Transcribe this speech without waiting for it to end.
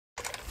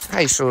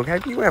Hey, Suge,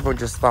 have you ever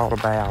just thought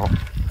about,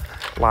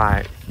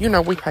 like, you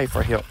know, we pay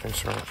for health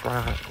insurance,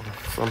 right?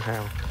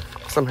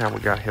 Somehow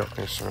we got health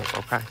insurance,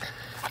 okay?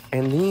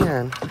 And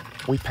then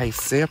we pay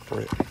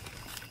separate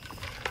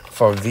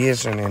for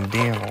vision and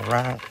dental,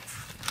 right?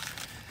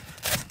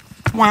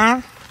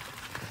 Why?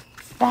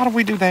 Why do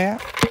we do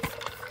that?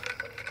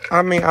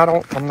 I mean,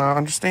 I'm not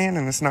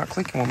understanding. It's not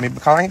clicking with me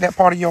because ain't that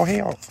part of your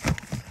health?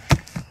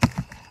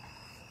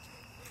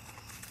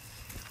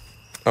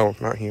 Oh,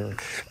 not hearing.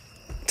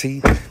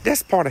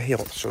 That's part of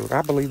health, Suge.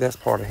 I believe that's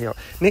part of health.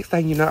 Next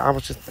thing you know,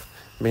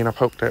 I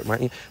poked at my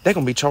ear. They're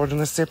going to be charging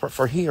us separate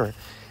for hearing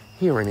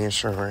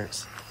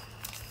insurance.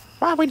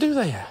 Why we do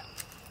that?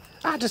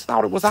 I just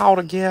thought it was all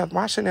together.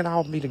 Why shouldn't it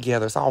all be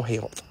together? It's all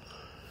health.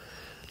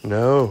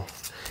 No.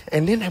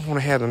 And then they want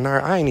to have the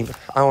nerve. I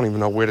don't even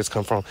know where this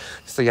come from.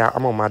 See,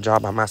 I'm on my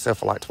job by myself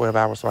for like 12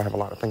 hours, so I have a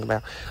lot to think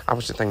about. I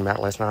was just thinking about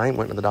it last night. I ain't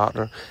went to the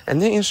doctor.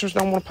 And then insurance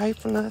don't want to pay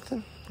for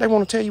nothing. They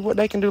want to tell you what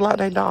they can do like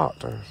they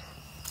doctors.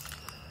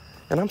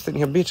 And I'm sitting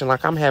here bitching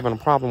like I'm having a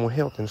problem with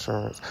health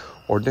insurance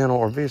or dental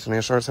or vision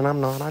insurance, and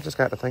I'm not. I just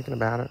got to thinking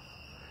about it.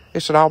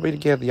 It should all be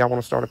together. Y'all want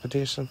to start a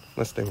petition?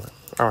 Let's do it.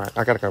 All right,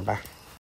 I got to go. Bye.